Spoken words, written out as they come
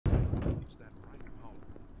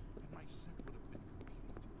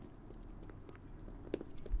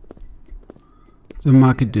The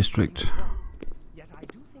market district.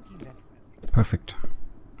 Perfect.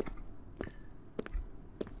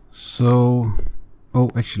 So,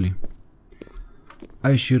 oh, actually,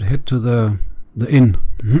 I should head to the inn.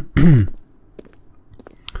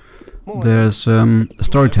 There's a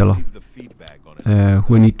storyteller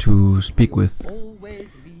who I need to speak with.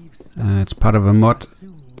 It's part of a mod.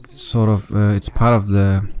 Sort of, it's part of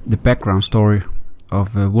the background story of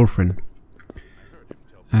Wulfrinn.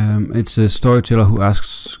 It's a storyteller who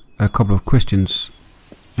asks a couple of questions,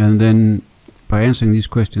 and then by answering these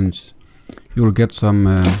questions, you will get some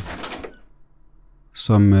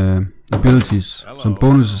abilities, some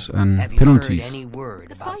bonuses and penalties.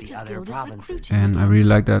 And I really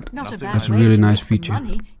like that. That's a really nice feature.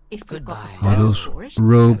 Oh, those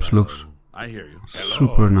robes looks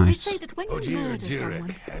super nice.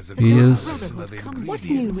 He is.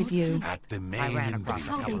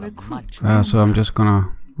 So I'm just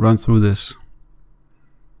gonna run through this.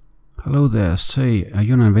 Hello there, say, are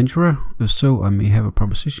you an adventurer? If so, I may have a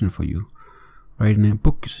proposition for you. Write in a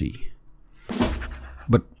book, you see.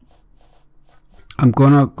 But I'm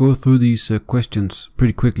gonna go through these questions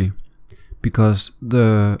pretty quickly, because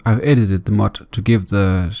I've edited the mod to give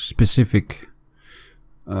the specific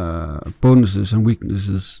bonuses and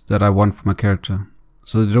weaknesses that I want for my character,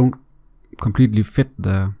 so they don't completely fit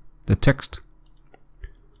the text.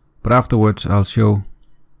 But afterwards I'll show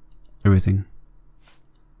everything.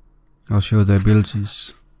 I'll show the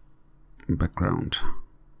abilities. Background.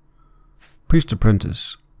 Priest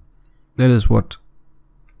Apprentice. That is what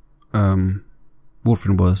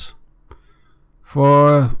Wulfrinn was.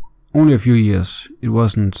 For only a few years. It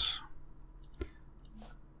wasn't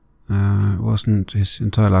his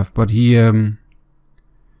entire life, but he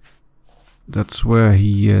that's where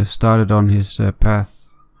he started on his path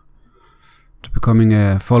to becoming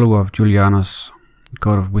a follower of Julianus,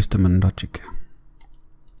 god of wisdom and logic.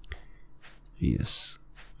 Yes.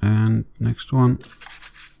 And next one,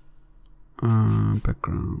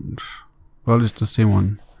 background. Well, it's the same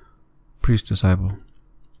one. Priest Disciple.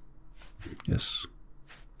 Yes.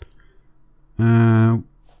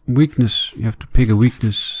 Weakness. You have to pick a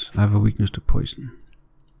weakness. I have a weakness to poison.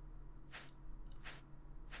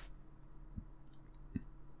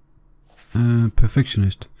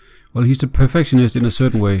 Perfectionist. Well, he's a perfectionist in a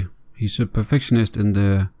certain way. He's a perfectionist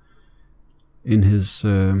in his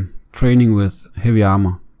training with heavy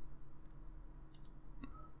armor,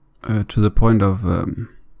 to the point of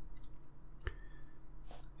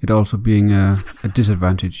it also being a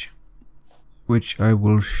disadvantage, which I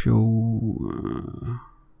will show.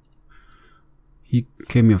 He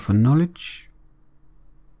came here for knowledge.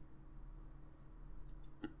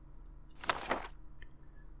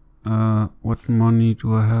 What money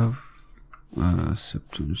do I have?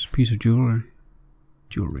 Septums, piece of jewelry.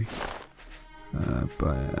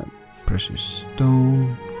 Buy a precious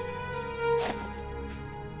stone.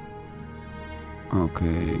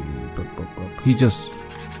 Okay, he just,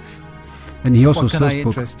 and he also says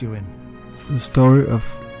book. The story of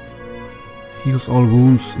heals all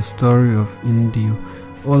wounds. The story of Indio.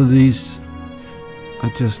 All of these, I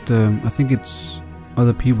just, I think it's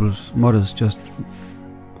other people's modders just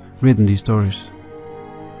written these stories.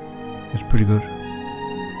 It's pretty good.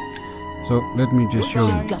 So let me just show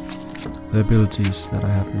you the abilities that I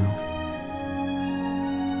have now.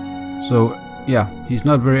 So yeah, he's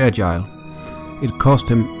not very agile. It cost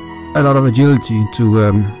him a lot of agility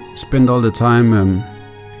to spend all the time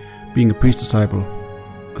being a priest disciple,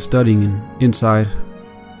 studying inside.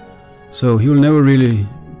 So he will never really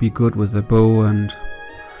be good with the bow, and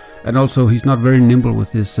also he's not very nimble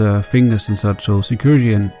with his fingers and such. So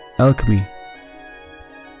security and alchemy,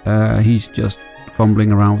 he's just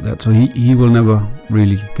fumbling around with that. So he will never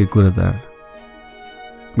really get good at that,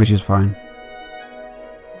 which is fine.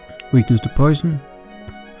 Weakness to poison.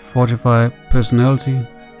 Fortify personality.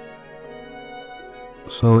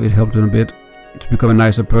 So it helped him a bit to become a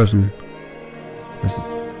nicer person. As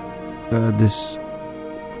this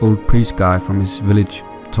old priest guy from his village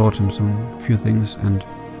taught him some few things, and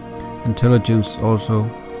intelligence also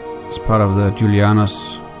as part of the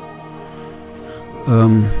Julianus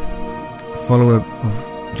follower of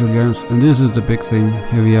Julianus. And this is the big thing: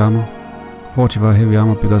 heavy armor. Fortify heavy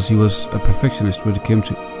armor, because he was a perfectionist when it came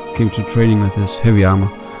to training with his heavy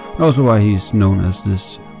armor. Also why he's known as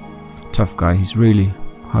this tough guy. He's really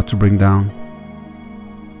hard to bring down.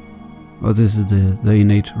 Well, this is the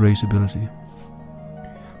innate race ability.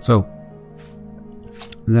 So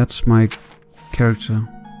that's my character.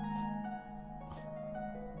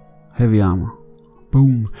 Heavy armor.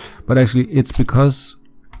 Boom. But actually it's because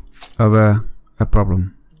of a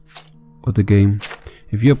problem with the game.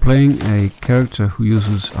 If you're playing a character who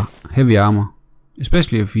uses heavy armor,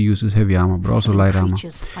 especially if he uses heavy armor, but also light armor,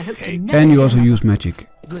 and you also use magic,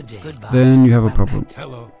 then you have a problem,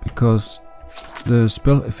 because the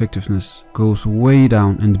spell effectiveness goes way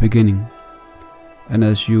down in the beginning, and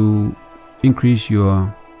as you increase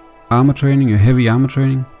your armor training, your heavy armor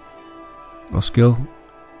training or skill,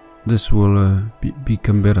 this will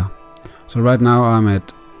become better. So right now I'm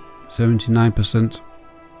at 79%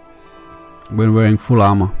 when wearing full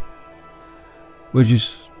armor, which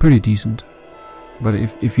is pretty decent. But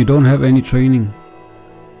if you don't have any training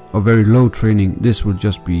or very low training, this will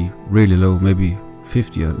just be really low, maybe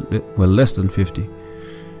 50 or well, less than 50.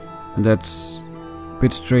 And that's a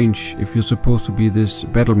bit strange if you're supposed to be this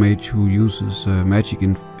battle mage who uses magic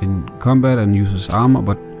in combat and uses armor,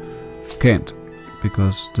 but can't,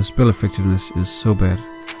 because the spell effectiveness is so bad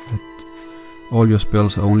that all your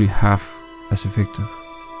spells are only half as effective.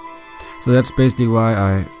 So that's basically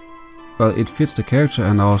why it fits the character,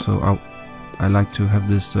 and also I like to have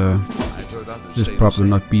this this problem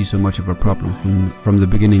not be so much of a problem from the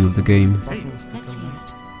beginning of the game. Let's hear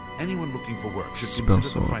it. Anyone looking for work should Spell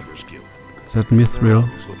consider the sword. fighter's guild. Is that Mithril?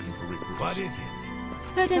 What is it?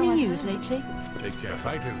 Heard any news lately? Take care.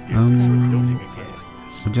 Fighters guild.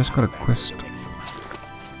 I just got a quest.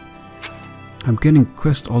 I'm getting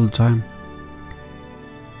quests all the time.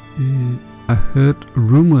 I heard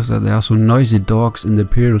rumors that there are some noisy dogs in the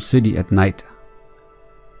Imperial City at night.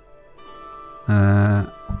 I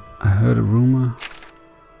heard a rumor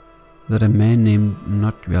that a man named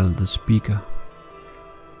Notwell, the speaker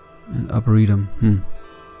in Arboretum.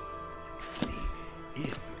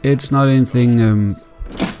 It's not anything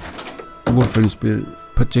Wulfrinn is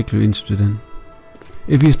particularly interested in.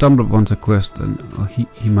 If he stumbled upon a quest, then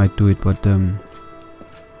he might do it, but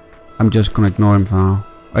I'm just gonna ignore him for now.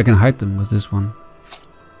 I can hide them with this one.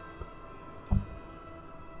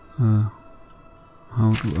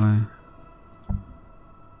 How do I?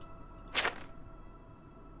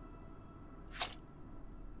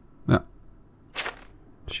 Yeah.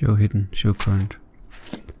 Show hidden, show current.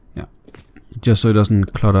 Yeah. Just so it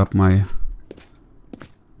doesn't clutter up my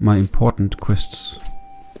important quests.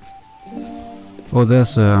 Oh,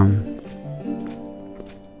 there's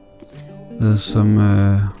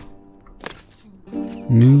some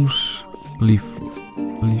news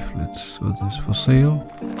leaflets. So this for sale?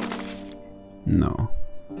 No.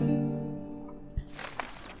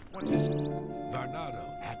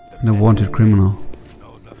 And a wanted criminal.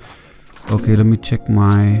 Okay, let me check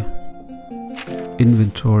my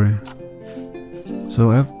inventory.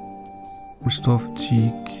 So I have restore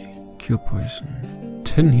fatigue, cure poison,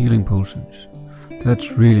 10 healing potions.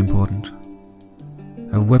 That's really important.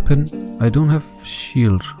 A weapon. I don't have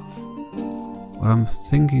shield, but I'm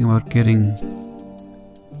thinking about getting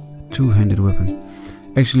a two-handed weapon.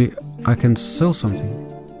 Actually, I can sell something.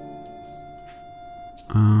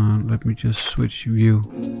 Let me just switch view.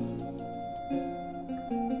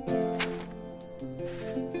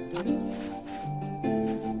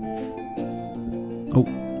 Oh,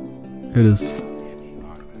 it is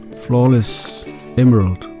flawless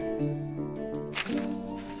emerald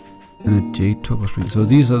and a jade topaz ring. So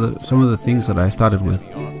these are some of the things that I started with.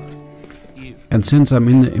 And since I'm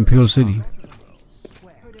in the Imperial City,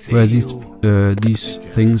 where these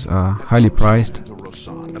things are highly priced,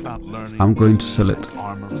 I'm going to sell it.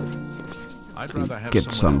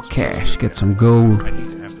 Get some cash, get some gold.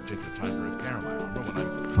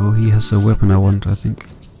 Oh, he has a weapon I want, I think.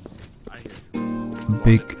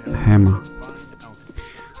 Big hammer.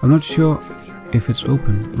 I'm not sure if it's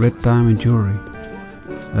open. Red diamond jewelry.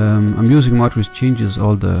 I'm using mod which changes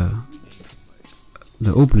all the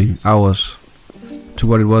opening hours to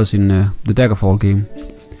what it was in the Daggerfall game.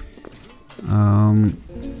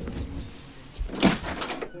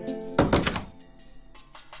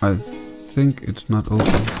 I think it's not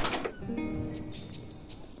open,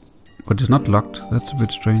 but it's not locked. That's a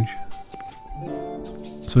bit strange.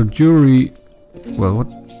 So jewelry. Well, what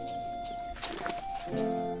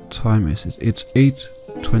time is it? It's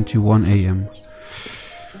 8:21 AM.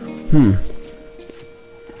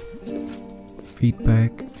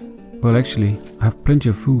 Feedback. Well, actually, I have plenty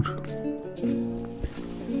of food.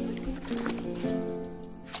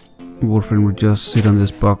 Wulfrinn would just sit on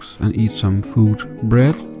this box and eat some food.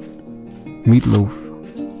 Bread, meatloaf,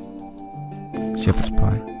 shepherd's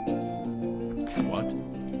pie. What?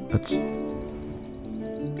 That's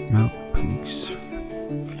milk, pigs,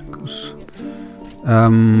 flickers.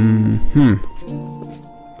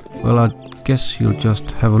 Well, I guess he'll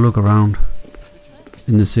just have a look around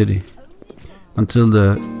in the city until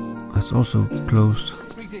that's also closed.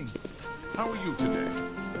 How are you today?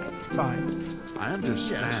 Fine. I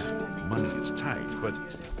understand money is tight, but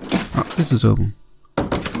Oh, this is open.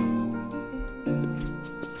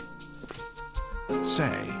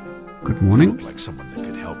 say, Good you morning. look like someone that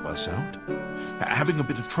could help us out. Having a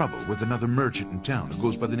bit of trouble with another merchant in town who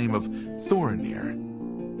goes by the name of Thorinir.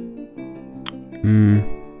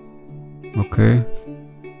 Okay.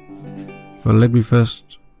 Well, let me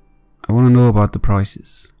first... I want to know about the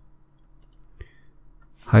prices.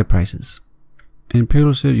 High prices. In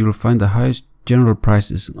Imperial City, you will find the highest general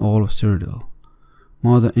prices in all of Cyrodiil.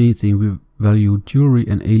 More than anything, we value jewelry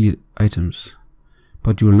and alien items.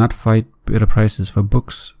 But you will not find better prices for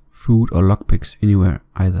books, food or lockpicks anywhere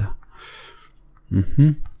either.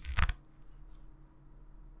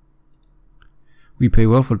 We pay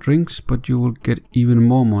well for drinks, but you will get even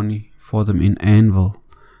more money for them in Anvil,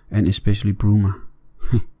 and especially Bruma.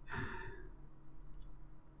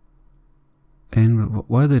 Anvil,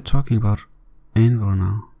 why are they talking about Anvil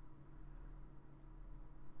now?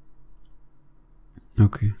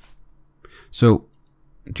 Okay. So,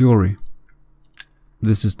 jewelry.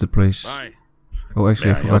 This is the place. Bye. Oh,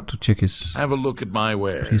 actually, I Yeah, forgot to check his... Have a look at my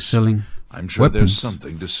wares. He's selling I'm sure weapons. there's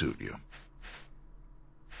something to suit you.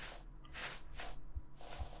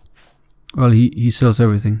 Well, he sells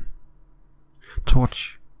everything.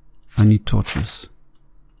 Torch. I need torches.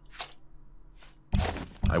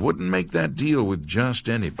 I wouldn't make that deal with just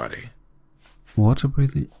anybody. Water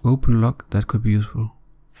breathing. Open lock. That could be useful.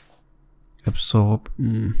 Absorb.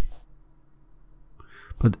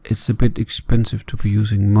 But it's a bit expensive to be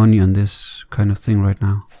using money on this kind of thing right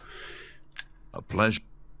now. A pleasure.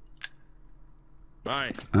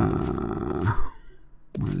 Bye.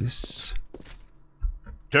 What is...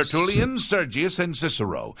 Tertullian, Sergius, and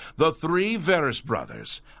Cicero, the three Verus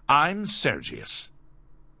brothers. I'm Sergius.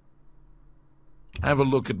 Have a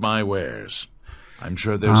look at my wares. I'm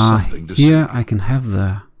sure there's something to here see. I can have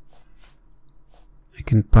the... I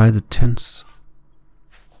can buy the tents.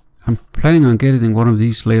 I'm planning on getting one of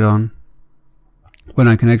these later on, when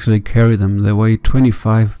I can actually carry them. They weigh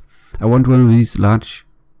 25. I want one of these large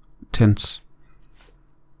tents.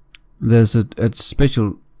 There's a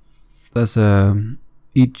special... There's a...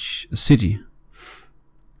 Each city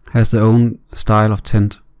has their own style of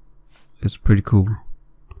tent. It's pretty cool.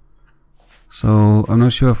 So I'm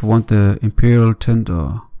not sure if I want the Imperial tent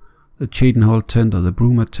or the Cheadenhall tent or the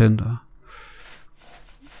Bruma tent.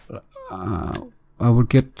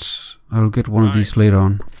 I'll get one of these later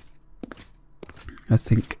on, I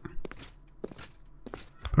think.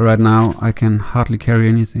 But right now I can hardly carry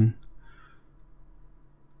anything.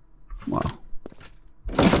 Wow.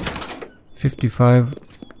 55.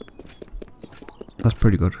 That's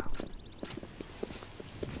pretty good.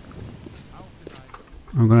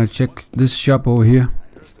 I'm gonna check this shop over here.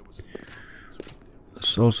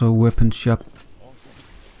 It's also a weapon shop.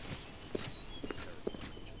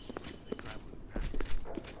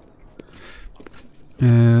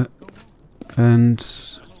 And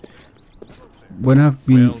when I've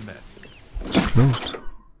been... It's closed.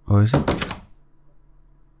 Or is it?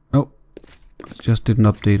 No. It just didn't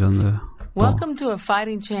update on the... Welcome to A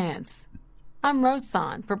Fighting Chance. I'm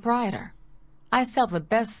Rosan, proprietor. I sell the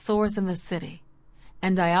best swords in the city,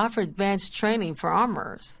 and I offer advanced training for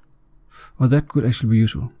armorers. Oh, that could actually be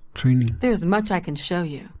useful. Training. There's much I can show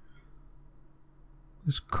you.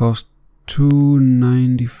 This cost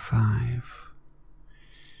 $2.95.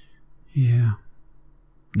 Yeah.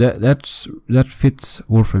 That fits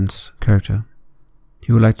Wulfrinn's character.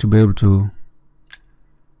 He would like to be able to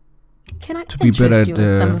be better at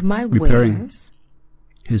some of my repairing wares?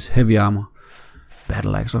 his heavy armor.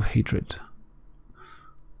 Battle Axe of Hatred.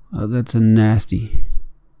 That's a nasty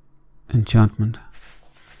enchantment.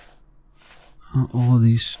 All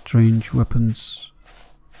these strange weapons.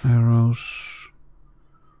 Arrows.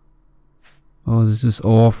 Oh, this is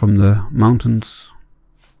ore from the mountains.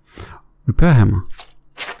 Repair hammer.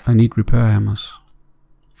 I need repair hammers.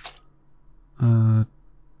 I'm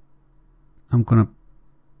gonna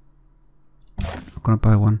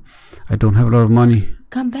buy one. I don't have a lot of money.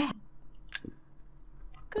 Come back.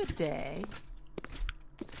 Good day.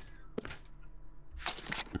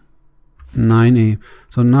 9A.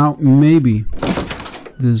 So now maybe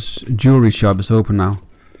this jewelry shop is open now.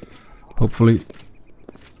 Hopefully.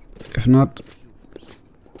 If not...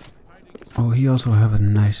 Oh, he also have a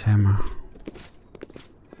nice hammer.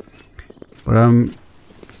 But oh,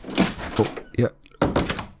 yeah.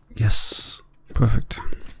 Yes. Perfect.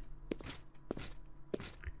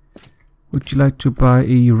 Would you like to buy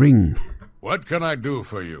a ring? What can I do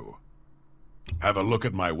for you? Have a look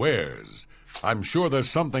at my wares. I'm sure there's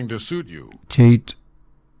something to suit you. Jade.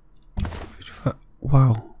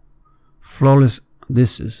 Wow. Flawless.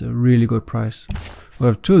 this is a really good price. We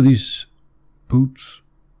have 2 of these boots.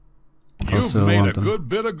 You've made a good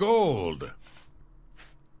bit of gold.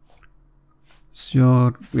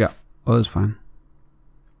 Sure, yeah, all is fine.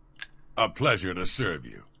 A pleasure to serve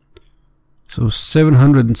you. So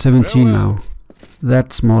 717 Well. now.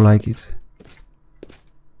 That's more like it.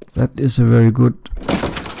 That is a very good,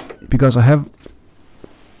 because I have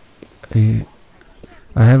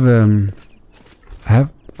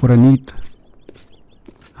what I need.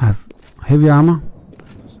 I have heavy armor,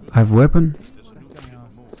 I have weapon,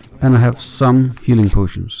 and I have some healing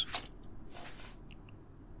potions.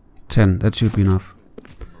 10, that should be enough.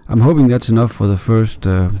 I'm hoping that's enough for the first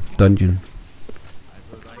dungeon.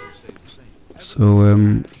 So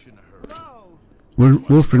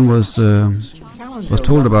Wulfrinn was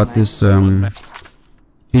told about this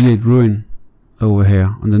elite ruin over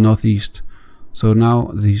here on the northeast. So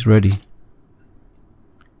now he's ready.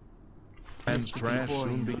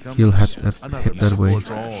 He'll head that way.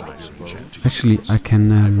 Actually, I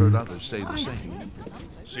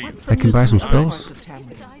can buy some spells.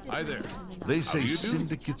 They say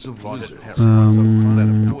syndicates of wizards.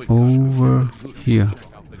 Over here.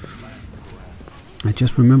 I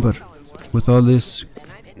just remembered, with all this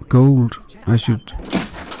gold, I should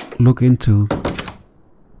look into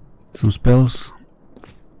some spells.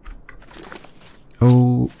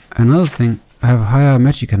 Oh, another thing, I have higher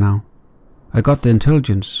magicka now. I got the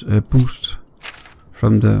intelligence boost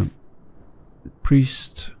from the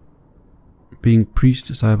priest, being priest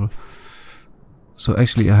disciple. So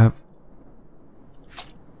actually I have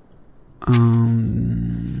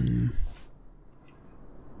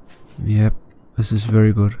yep, this is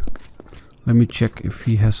very good. Let me check if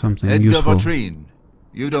he has something useful. Wulfrinn,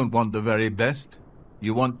 you don't want the very best.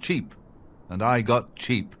 You want cheap. And I got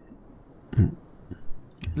cheap.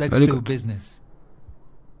 Let's Very do good. business.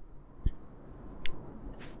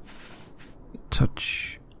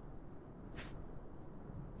 Touch.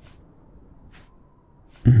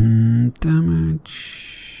 Damage.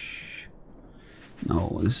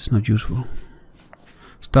 No, this is not useful.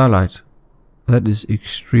 Starlight. That is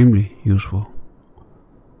extremely useful.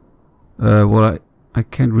 Well, I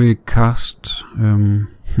can't really cast.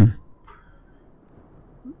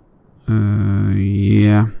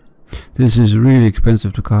 Yeah. This is really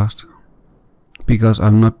expensive to cast. Because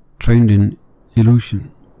I'm not trained in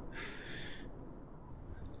illusion.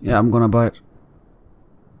 Yeah, I'm gonna buy it.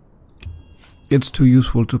 It's too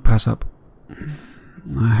useful to pass up.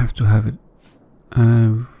 I have to have it.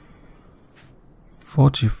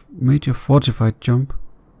 40 major fortified jump.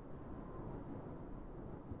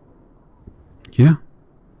 Yeah.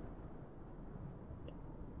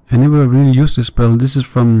 I never really used this spell. This is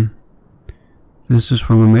from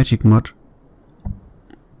a magic mod.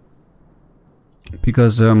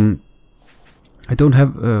 Because I don't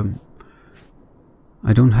have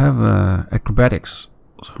acrobatics,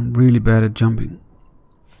 so I'm really bad at jumping.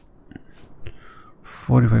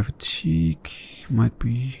 45 fatigue might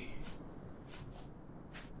be.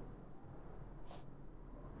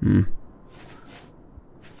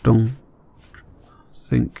 Don't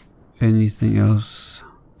think anything else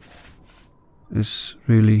is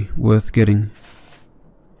really worth getting.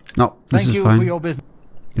 No, this Thank is you fine. for your business.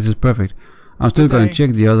 This is perfect. I'm still Good gonna day. check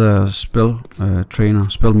the other spell trainer,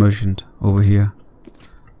 spell merchant over here.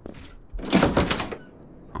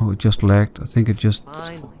 Oh, it just lagged. I think it just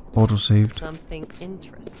Finally, auto-saved. something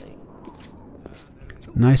interesting.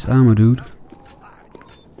 Nice armor, dude.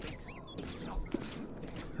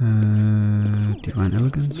 Divine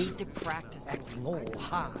Elegance. Need to practice.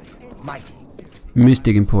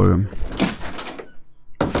 Mystic Emporium.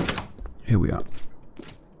 Here we are.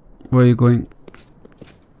 Where are you going?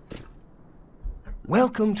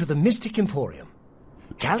 Welcome to the Mystic Emporium.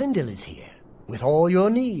 Calendil is here, with all your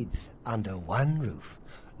needs under one roof.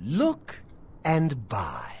 Look and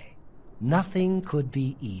buy. Nothing could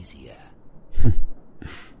be easier.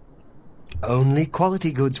 Only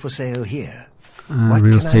quality goods for sale here. What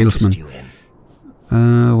Real can salesman. I interest you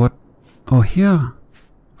in? What? Oh, here.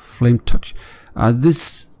 Flame touch.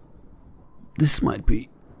 This might be.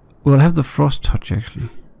 We'll have the frost touch actually.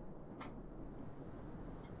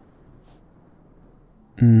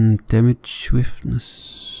 Damage,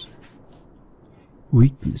 swiftness,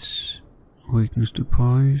 weakness to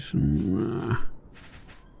poison.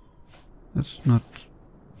 That's not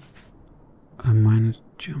a minor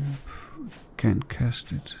jump. Can't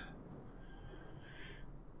cast it.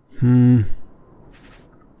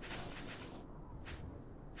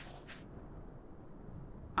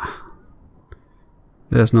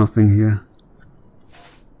 There's nothing here.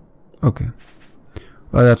 Okay.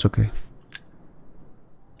 Well, that's okay.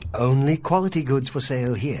 Only quality goods for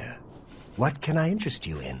sale here. What can I interest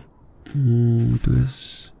you in?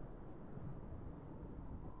 This.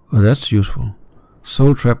 Oh, that's useful.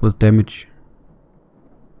 Soul trap with damage.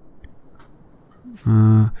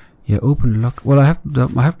 Yeah, open lock. Well, I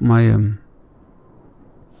have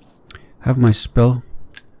my spell.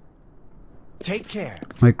 Take care.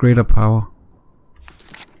 My greater power.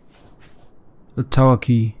 The tower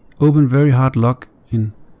key. Open very hard lock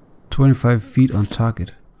in 25 feet on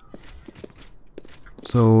target.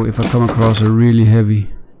 So if I come across a really heavy,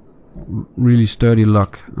 really sturdy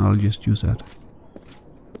lock, I'll just use that.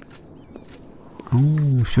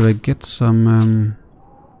 Oh, should I get some...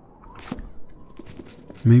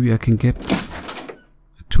 maybe I can get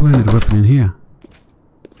a two-handed weapon in here.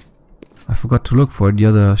 I forgot to look for it, the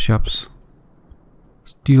other shops.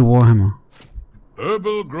 Steel warhammer.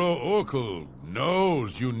 Herbal Grow Orkel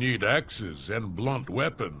knows you need axes and blunt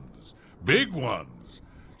weapons. Big ones.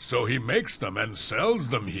 So he makes them and sells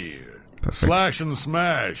them here. Perfect. Slash and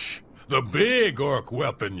Smash. The big orc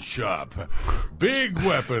weapon shop. Big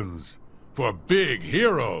weapons for big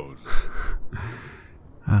heroes.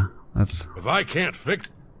 That's... If I can't fix...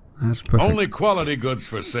 That's perfect. Only quality goods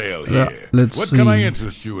for sale here. Let's what see. can I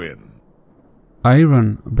interest you in?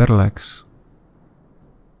 Iron battle axe.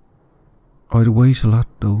 Oh, it weighs a lot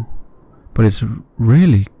though. But it's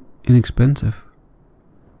really inexpensive.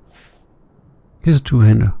 Here's a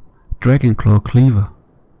two-hander. Dragon Claw Cleaver.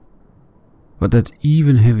 But that's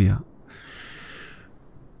even heavier.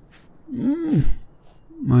 I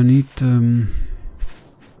need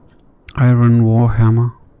Iron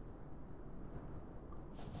Warhammer.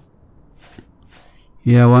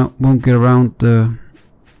 Yeah, I won't get around the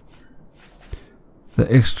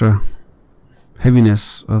extra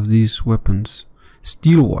heaviness of these weapons.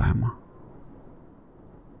 Steel Warhammer.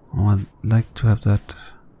 Oh, I'd like to have that.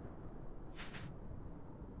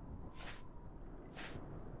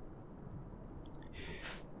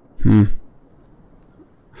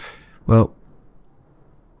 Well,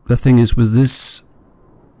 the thing is, with this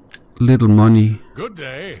little money, Good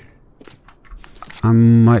day. I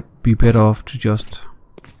might be better off to just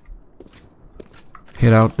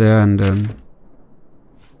head out there and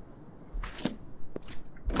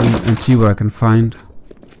see what I can find.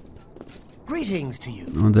 Greetings to you.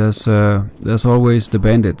 Oh, there's always the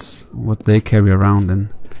bandits, what they carry around,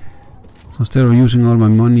 and so instead of using all my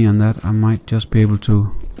money on that, I might just be able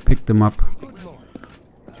to pick them up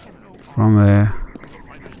from a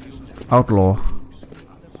outlaw.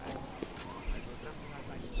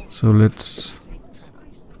 So let's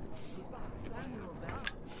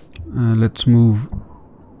move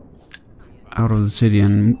out of the city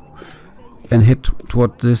and head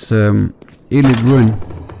toward this elite ruin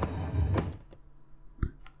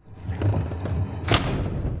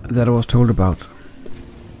that I was told about.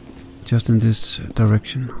 Just in this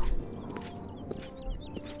direction.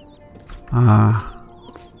 Oh,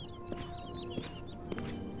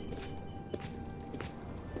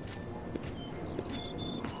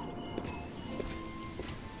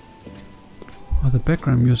 the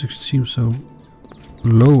background music seems so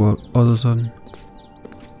low all of a sudden.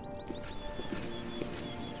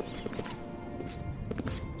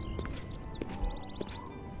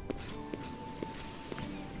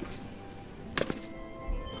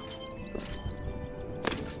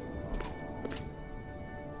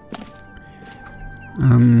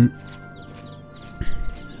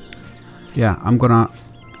 Yeah, I'm gonna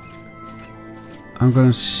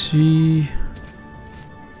see.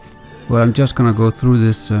 Well, I'm just gonna go through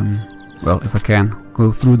this. Well, if I can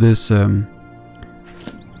go through this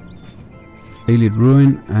elite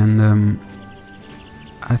ruin, and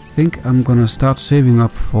I think I'm gonna start saving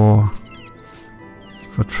up for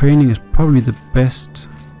training. Is probably the best.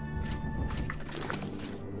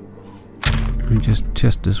 Let me just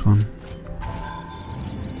test this one.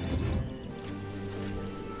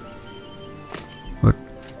 What?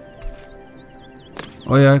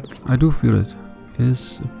 Oh yeah, I do feel it.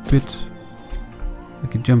 It's a bit... I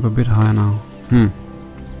can jump a bit higher now.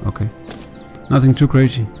 Okay. Nothing too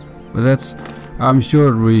crazy. But that's... I'm sure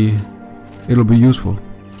it'll be useful.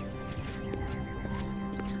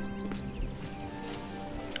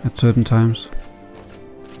 At certain times.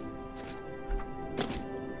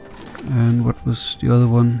 And what was the other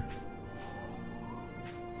one?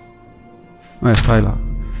 Oh yeah,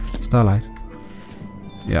 Starlight.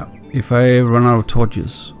 Yeah, if I run out of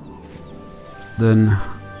torches, then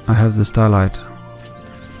I have the Starlight,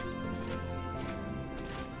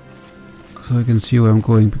 so I can see where I'm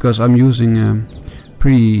going, because I'm using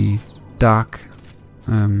pretty dark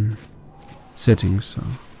settings, so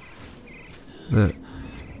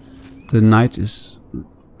the night is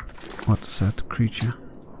What's that creature?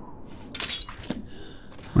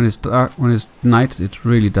 When it's dark, when it's night, it's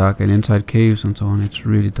really dark, and inside caves and so on, it's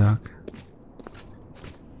really dark.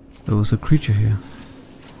 There was a creature here.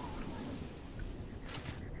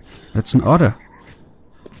 That's an otter,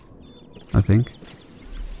 I think.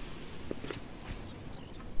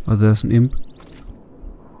 Oh, there's an imp.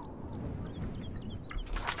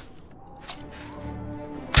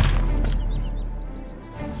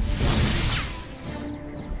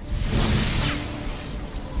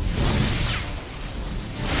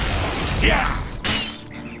 Yeah.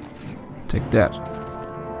 Take that.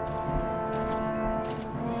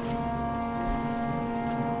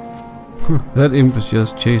 That imp is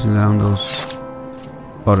just chasing down those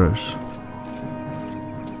otters.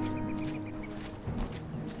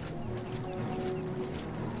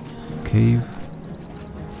 Cave.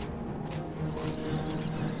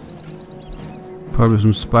 Probably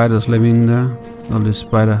some spiders living in there. All this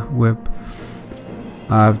spider web.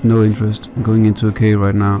 I have no interest in going into a cave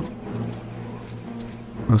right now.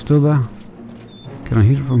 Oh, still there? Can I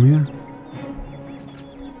hit it from here?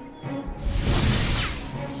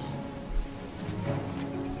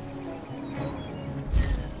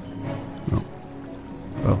 No.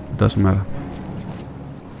 Well, it doesn't matter.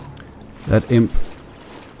 That imp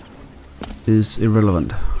is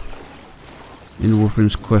irrelevant in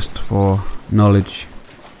Wulfrinn's quest for knowledge,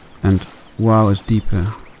 and wow, it's deep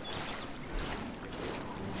here.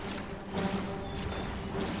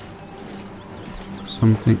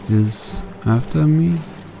 Something is after me?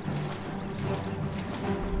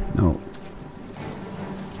 No.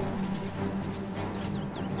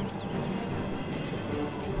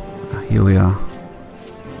 Here we are.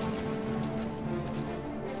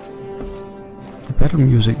 The battle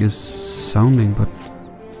music is sounding, but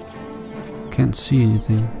can't see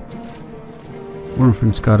anything.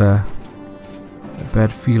 Wulfrinn's got a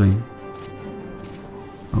bad feeling.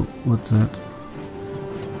 Oh, what's that?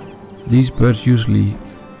 These birds usually,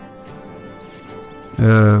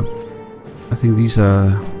 I think these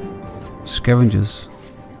are scavengers.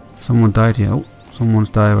 Someone died here. Oh, someone's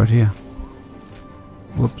died right here.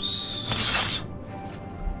 Whoops.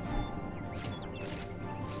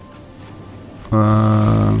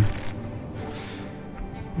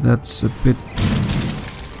 That's a bit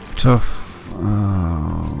tough.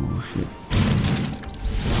 Oh, shit.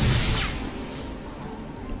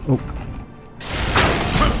 Oh.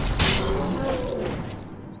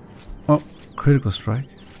 Oh, critical strike.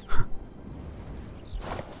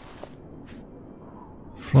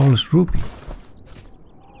 Flawless ruby.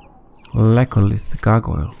 Laccolith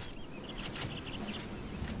gargoyle.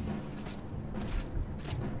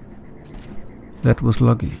 That was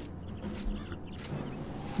lucky.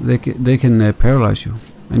 They can paralyze you,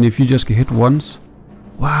 and if you just get hit once,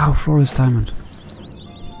 wow, flawless diamond.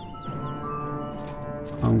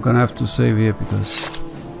 I'm gonna have to save here because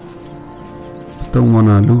I don't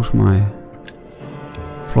wanna lose my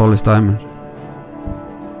flawless diamond.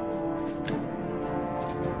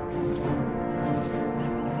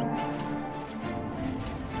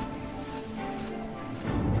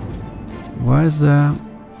 Why is there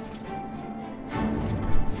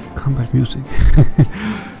combat music?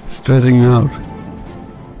 Stressing me out.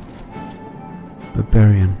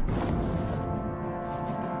 Barbarian.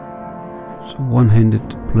 It's a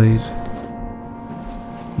one-handed blade.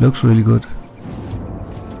 Looks really good.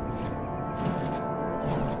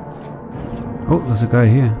 Oh, there's a guy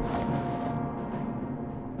here.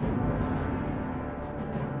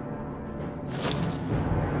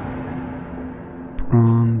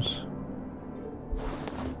 Bronze.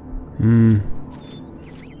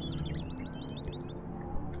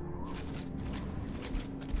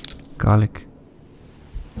 Garlic.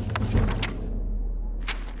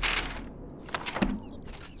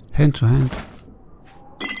 Hand to hand.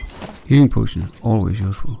 Healing potion, always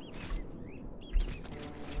useful.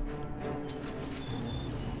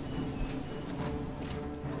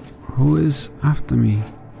 Who is after me?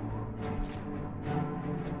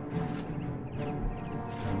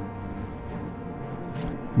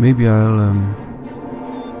 Maybe I'll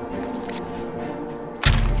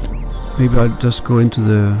just go into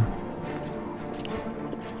the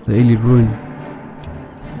elite ruin,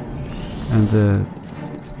 and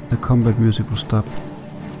the combat music will stop.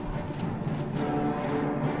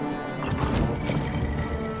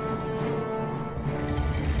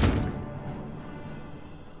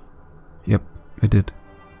 Yep, it did.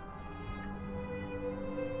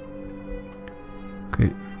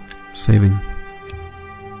 Okay, saving.